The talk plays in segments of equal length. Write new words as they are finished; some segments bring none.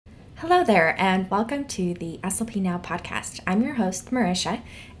Hello there, and welcome to the SLP Now podcast. I'm your host, Marisha,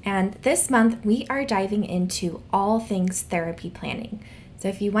 and this month we are diving into all things therapy planning. So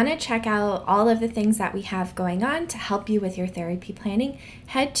if you want to check out all of the things that we have going on to help you with your therapy planning,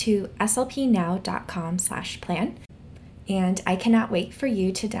 head to slpnow.com/plan. And I cannot wait for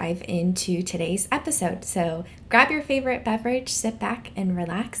you to dive into today's episode. So grab your favorite beverage, sit back and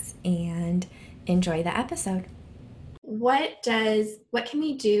relax, and enjoy the episode. What can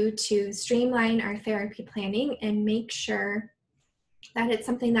we do to streamline our therapy planning and make sure that it's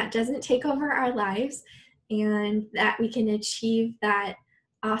something that doesn't take over our lives and that we can achieve that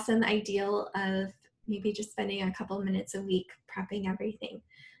awesome ideal of maybe just spending a couple minutes a week prepping everything.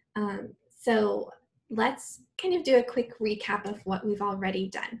 So let's kind of do a quick recap of what we've already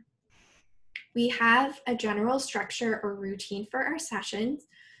done. We have a general structure or routine for our sessions.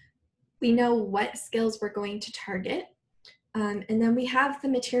 We know what skills we're going to target. And then we have the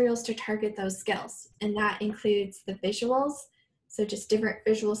materials to target those skills, and that includes the visuals, so just different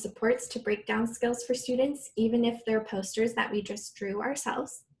visual supports to break down skills for students, even if they're posters that we just drew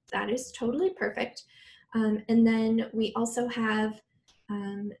ourselves. That is totally perfect. And then we also have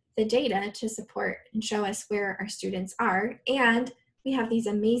the data to support and show us where our students are, and we have these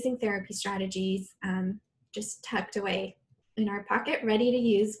amazing therapy strategies just tucked away in our pocket, ready to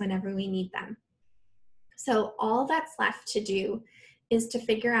use whenever we need them. So all that's left to do is to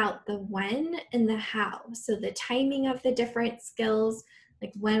figure out the when and the how. So the timing of the different skills,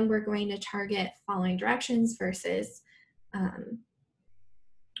 like when we're going to target following directions versus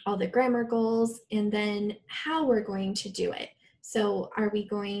all the grammar goals, and then how we're going to do it. So are we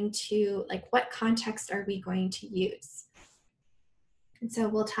going to, what context are we going to use? And so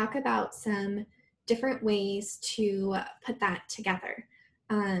we'll talk about some different ways to put that together.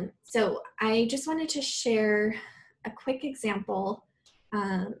 So I just wanted to share a quick example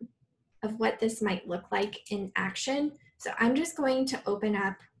of what this might look like in action. So I'm just going to open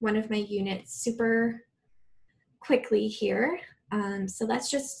up one of my units super quickly here. So let's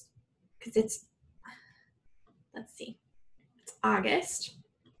just, because let's see, it's August.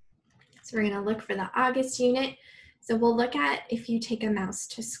 So we're going to look for the August unit. So we'll look at if you take a mouse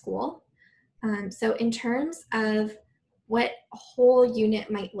to school. So in terms of what a whole unit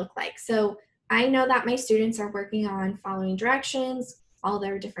might look like. So I know that my students are working on following directions, all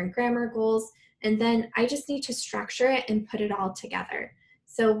their different grammar goals, and then I just need to structure it and put it all together.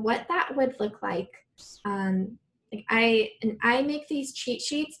 So what that would look like, I make these cheat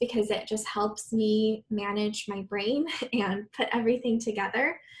sheets because it just helps me manage my brain and put everything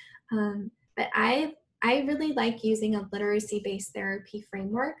together. But I really like using a literacy-based therapy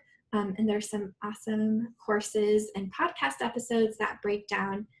framework. And there's some awesome courses and podcast episodes that break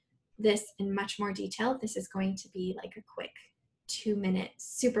down this in much more detail. This is going to be like a quick 2-minute,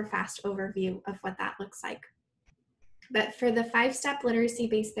 super fast overview of what that looks like. But for the 5-step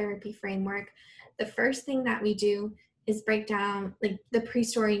literacy-based therapy framework, the first thing that we do is break down like the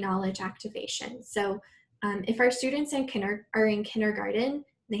pre-story knowledge activation. So if our students are in kindergarten,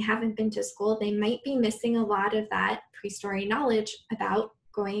 they haven't been to school, they might be missing a lot of that pre-story knowledge about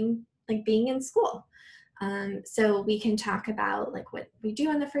being in school. So we can talk about like what we do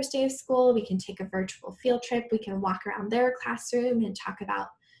on the first day of school. We can take a virtual field trip. We can walk around their classroom and talk about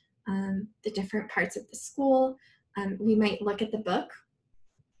the different parts of the school. We might look at the book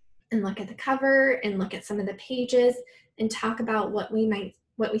and look at the cover and look at some of the pages and talk about what we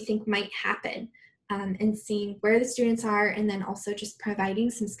think might happen, and seeing where the students are, and then also just providing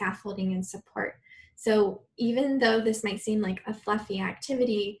some scaffolding and support. So even though this might seem like a fluffy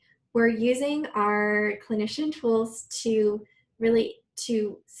activity, we're using our clinician tools to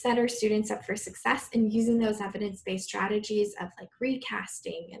set our students up for success, and using those evidence-based strategies of like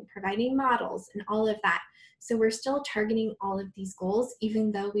recasting and providing models and all of that. So we're still targeting all of these goals,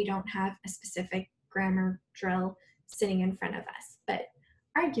 even though we don't have a specific grammar drill sitting in front of us. But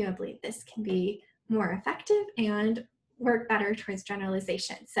arguably, this can be more effective and work better towards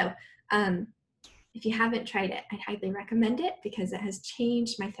generalization. So if you haven't tried it, I highly recommend it because it has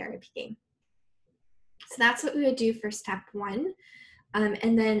changed my therapy game. So that's what we would do for step 1.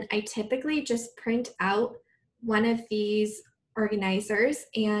 And then I typically just print out one of these organizers,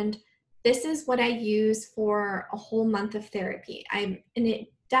 and this is what I use for a whole month of therapy. And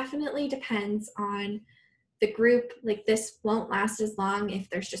it definitely depends on the group. Like this won't last as long if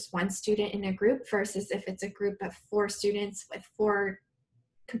there's just one student in a group versus if it's a group of 4 students with 4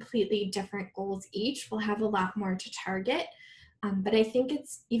 completely different goals each. We'll have a lot more to target. But I think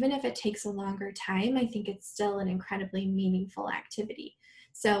even if it takes a longer time, I think it's still an incredibly meaningful activity.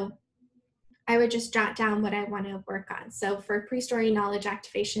 So I would just jot down what I want to work on. So for pre-story knowledge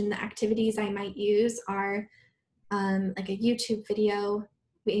activation, the activities I might use are like a YouTube video.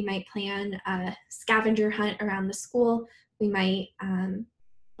 We might plan a scavenger hunt around the school. We might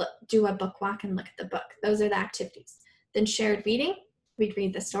do a book walk and look at the book. Those are the activities. Then shared reading, we'd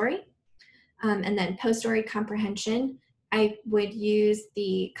read the story. And then post-story comprehension, I would use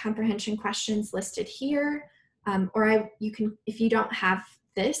the comprehension questions listed here, you can, if you don't have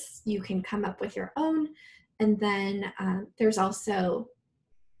this, you can come up with your own. And then there's also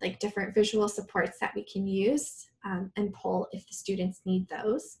like different visual supports that we can use and pull if the students need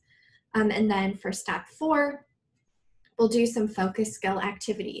those. And then for step 4, we'll do some focus skill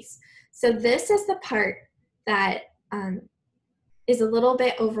activities. So this is the part that is a little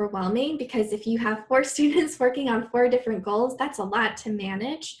bit overwhelming, because if you have 4 students working on 4 different goals, that's a lot to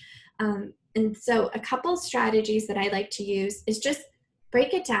manage. And so a couple strategies that I like to use is just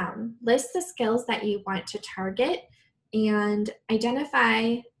break it down, list the skills that you want to target, and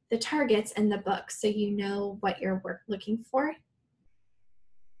identify the targets in the book so you know what you're looking for.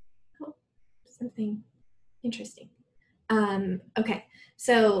 Oh, something interesting. Okay,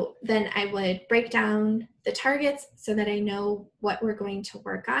 so then I would break down the targets so that I know what we're going to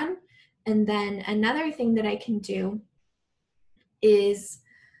work on. And then another thing that I can do is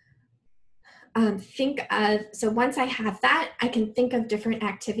so once I have that, I can think of different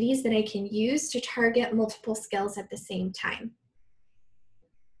activities that I can use to target multiple skills at the same time.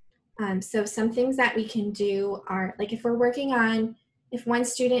 So some things that we can do are, like if one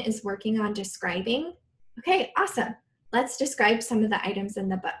student is working on describing, okay, awesome. Let's describe some of the items in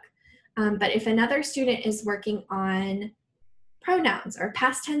the book. But if another student is working on pronouns or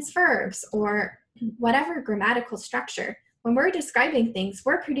past tense verbs or whatever grammatical structure, when we're describing things,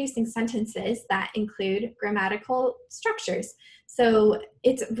 we're producing sentences that include grammatical structures. So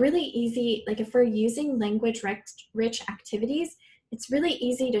it's really easy, like if we're using language-rich activities, it's really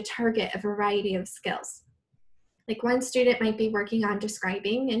easy to target a variety of skills. Like one student might be working on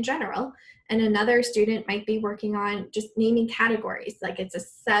describing in general, and another student might be working on just naming categories, like it's a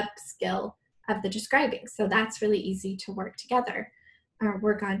sub-skill of the describing. So that's really easy to work together, or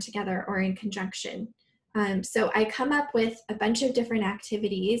work on together or in conjunction. So I come up with a bunch of different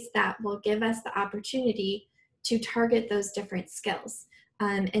activities that will give us the opportunity to target those different skills.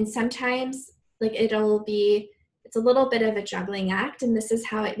 And sometimes like it's a little bit of a juggling act, and this is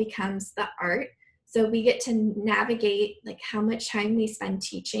how it becomes the art. So we get to navigate like how much time we spend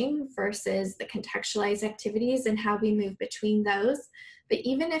teaching versus the contextualized activities and how we move between those. But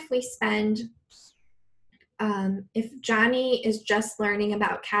even if we spend if Johnny is just learning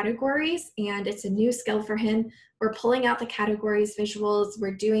about categories and it's a new skill for him, we're pulling out the categories visuals,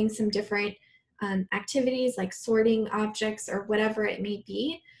 we're doing some different activities like sorting objects or whatever it may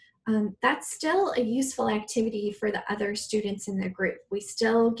be. That's still a useful activity for the other students in the group. We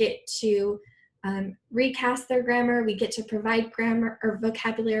still get to recast their grammar, we get to provide grammar or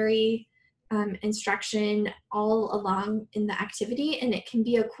vocabulary instruction all along in the activity, and it can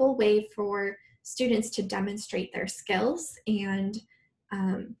be a cool way for students to demonstrate their skills and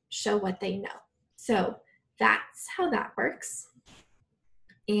show what they know. So that's how that works.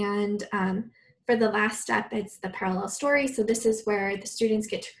 And for the last step, it's the parallel story. So this is where the students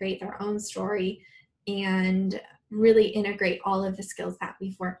get to create their own story and really integrate all of the skills that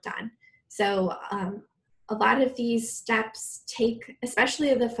we've worked on. So a lot of these steps take,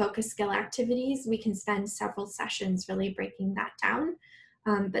 especially the focus skill activities, we can spend several sessions really breaking that down.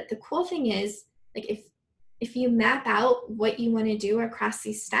 But the cool thing is, like if you map out what you want to do across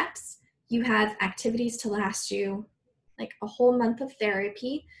these steps, you have activities to last you like a whole month of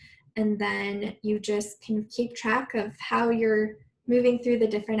therapy, and then you just can keep track of how you're moving through the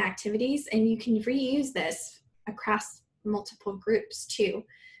different activities, and you can reuse this across multiple groups too.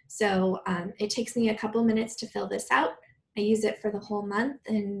 So it takes me a couple minutes to fill this out. I use it for the whole month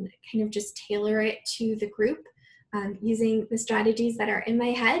and kind of just tailor it to the group. Using the strategies that are in my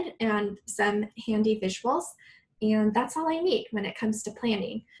head and some handy visuals. And that's all I need when it comes to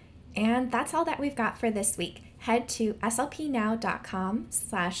planning. And that's all that we've got for this week. Head to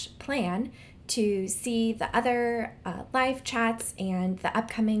slpnow.com/plan to see the other live chats and the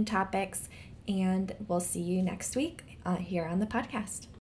upcoming topics. And we'll see you next week here on the podcast.